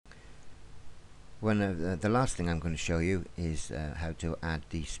The last thing I'm going to show you is how to add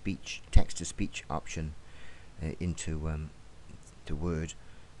the text-to-speech option into to Word.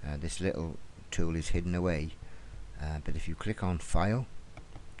 This little tool is hidden away, but if you click on File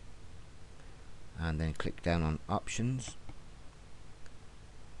and then click down on Options,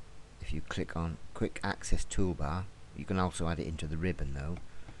 if you click on Quick Access Toolbar, you can also add it into the ribbon though.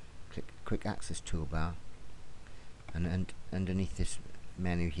 Click Quick Access Toolbar, and underneath this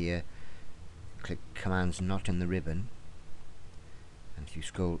menu here, click Commands Not in the Ribbon, and if you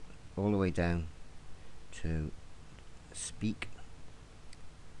scroll all the way down to Speak,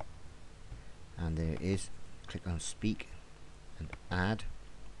 and there it is, click on Speak and Add,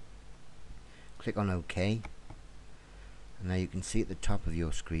 click on OK, and now you can see at the top of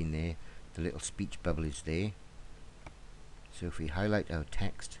your screen there the little speech bubble is there. So if we highlight our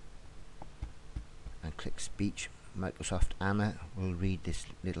text and click Speech, Microsoft Anna will read this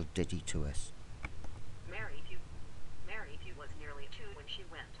little ditty to us. Mary Pugh was nearly 2 when she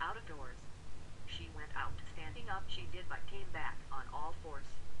went out of doors. She went out standing up, she did, but came back on all fours.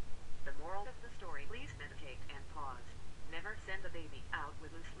 The moral of the story: please meditate and pause. Never send a baby out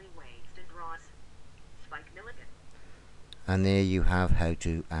with loosely waisted bras. Spike Milligan. And there you have how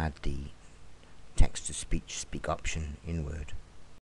to add the text-to-speech speak option in Word.